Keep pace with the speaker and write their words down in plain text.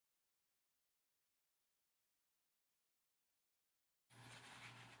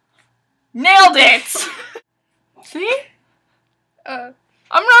Nailed it! See? I'm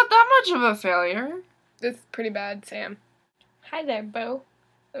not that much of a failure. It's pretty bad, Sam. Hi there, Bo.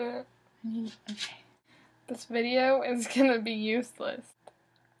 Okay. This video is gonna be useless.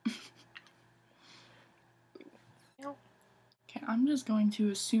 Okay, I'm just going to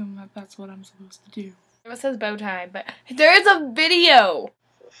assume that that's what I'm supposed to do. It says bow tie, but there is a video!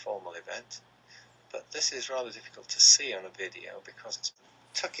 For a formal event, but this is rather difficult to see on a video because it's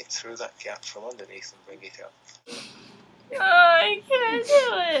tuck it through that gap from underneath and bring it up. Oh, I can't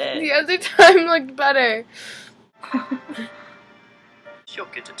do it! The other time looked better. She'll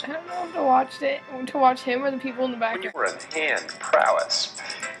get to I don't know if to watch him or the people in the When you background. were in hand prowess,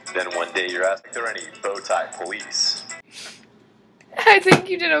 then one day you're asked if there are any bow tie police. I think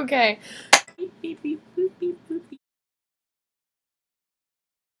you did okay. Beep, beep, beep.